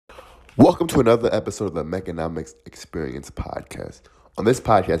Welcome to another episode of the Mechanomics Experience Podcast. On this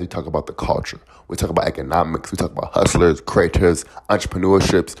podcast, we talk about the culture. We talk about economics. We talk about hustlers, creators,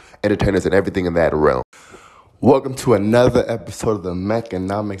 entrepreneurships, entertainers, and everything in that realm. Welcome to another episode of the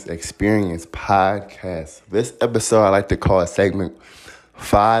Mechanomics Experience Podcast. This episode I like to call a segment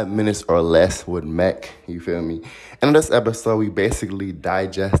 5 minutes or less with Mech. You feel me? And in this episode, we basically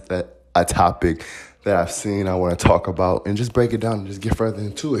digest a topic that I've seen I want to talk about and just break it down and just get further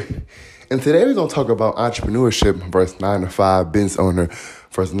into it. And today we're going to talk about entrepreneurship versus 9-to-5 business owner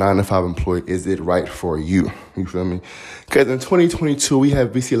versus 9-to-5 employee. Is it right for you? You feel me? Because in 2022,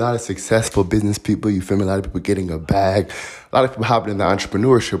 we see a lot of successful business people. You feel me? A lot of people getting a bag. A lot of people hopping in the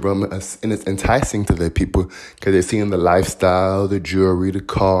entrepreneurship realm, and it's enticing to the people because they're seeing the lifestyle, the jewelry, the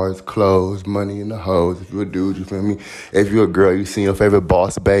cars, clothes, money, and the hoes. If you're a dude, you feel me? If you're a girl, you see your favorite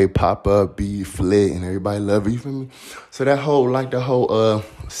boss babe pop up, be flit, and everybody love her, you feel me? So the whole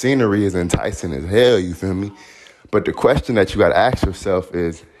scenery is enticing as hell, you feel me? But the question that you got to ask yourself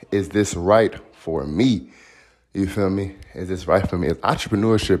is this right for me? You feel me? Is this right for me? Is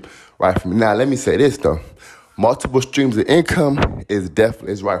entrepreneurship right for me? Now, let me say this, though. Multiple streams of income is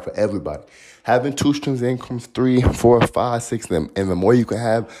right for everybody. Having 2 streams of income, 3, 4, 5, 6, and the more you can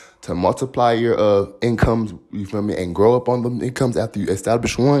have to multiply your incomes, you feel me, and grow up on them incomes after you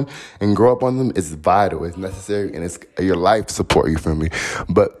establish one and grow up on them is vital, it's necessary, and it's your life support, you feel me?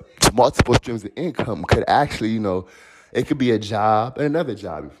 But multiple streams of income could actually, it could be a job and another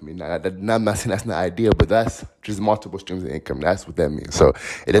job, you feel me? Now, I'm not saying that's not ideal, but that's just multiple streams of income. That's what that means. So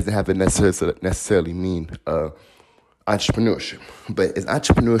it doesn't have to necessarily mean entrepreneurship. But is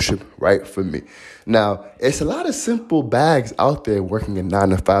entrepreneurship right for me? Now, it's a lot of simple bags out there working in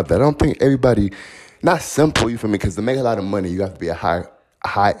 9-to-5 that I don't think everybody, not simple, you feel me? Because to make a lot of money, you have to be a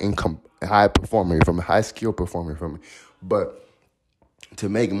high income, high performer, you feel me? High skill performer, you feel me? But to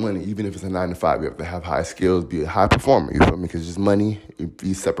make money, even if it's a 9-to-5, you have to have high skills, be a high performer, you feel me? Because just money,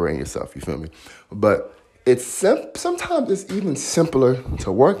 you separating yourself, you feel me? But it's sometimes it's even simpler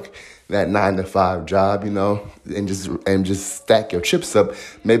to work that 9-to-5 job, and just stack your chips up.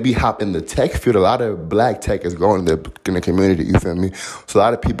 Maybe hop in the tech field. A lot of black tech is growing in the community, you feel me? So a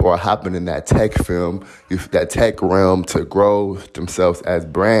lot of people are hopping in that tech realm to grow themselves as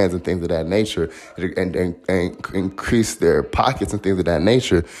brands and things of that nature and increase their pockets and things of that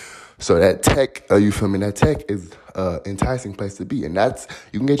nature. So that tech, you feel me? That tech is enticing place to be. And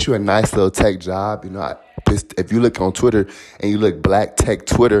you can get you a nice little tech job, if you look on Twitter and you look black tech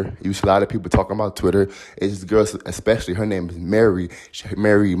Twitter, you see a lot of people talking about Twitter. It's this girl, especially, her name is Mary.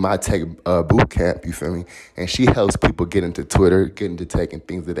 Mary, my tech boot camp, you feel me? And she helps people get into Twitter, get into tech and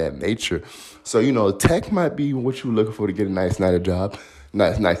things of that nature. So, tech might be what you're looking for to get a nice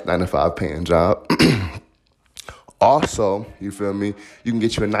 9-to-5 paying job. Also, you feel me? You can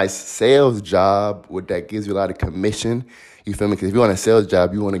get you a nice sales job that gives you a lot of commission. You feel me? Because if you want a sales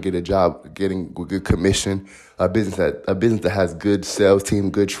job, you want to get a job getting good commission, a business that has good sales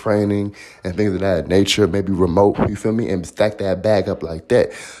team, good training, and things of that nature, maybe remote, you feel me? And stack that bag up like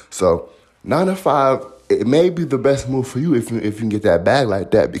that. So 9-to-5, it may be the best move for you if you can get that bag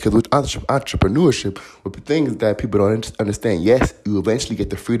like that. Because with entrepreneurship, with the things that people don't understand, yes, you eventually get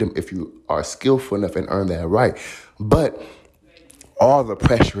the freedom if you are skillful enough and earn that right. But all the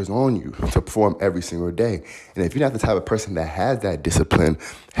pressure is on you to perform every single day. And if you're not the type of person that has that discipline,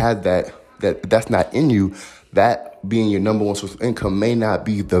 that's not in you, that being your number one source of income may not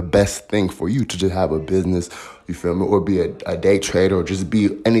be the best thing for you to just have a business, you feel me, or be a day trader, or just be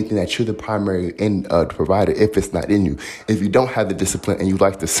anything that you're the primary provider if it's not in you. If you don't have the discipline and you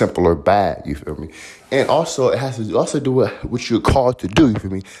like the simpler bag, you feel me? And also, it has to also do with what you're called to do, you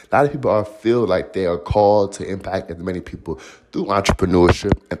feel me? A lot of people feel like they are called to impact as many people through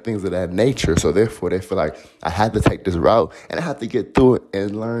entrepreneurship and things of that nature. So therefore, they feel like I have to take this route and I have to get through it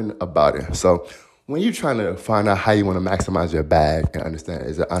and learn about it. So when you're trying to find out how you want to maximize your bag and understand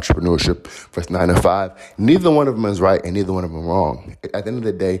is it entrepreneurship versus 9-to-5, neither one of them is right and neither one of them wrong. At the end of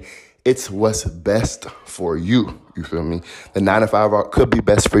the day, it's what's best for you. You feel me? The 9-to-5 route could be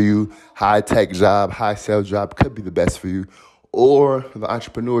best for you. High tech job, high sales job could be the best for you. Or the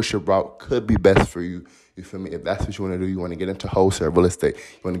entrepreneurship route could be best for you. You feel me? If that's what you want to do, you want to get into wholesale real estate.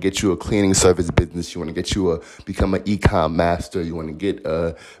 You want to get you a cleaning service business. You want to get become an e-com master. You want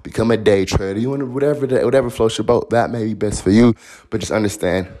to become a day trader. You want to whatever floats your boat. That may be best for you. But just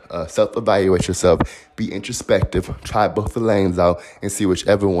understand, self-evaluate yourself. Be introspective. Try both the lanes out and see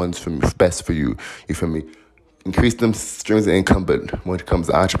whichever one's best for you. You feel me? increase them streams of income. But when it comes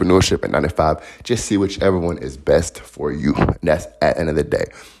to entrepreneurship at 95, just see whichever one is best for you. And that's at the end of the day.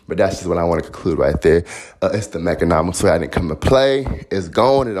 But that's just what I want to conclude right there. It's the economics where I didn't come to play. It's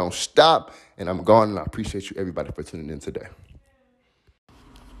going. It don't stop. And I'm gone. And I appreciate you, everybody, for tuning in today.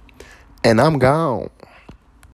 And I'm gone.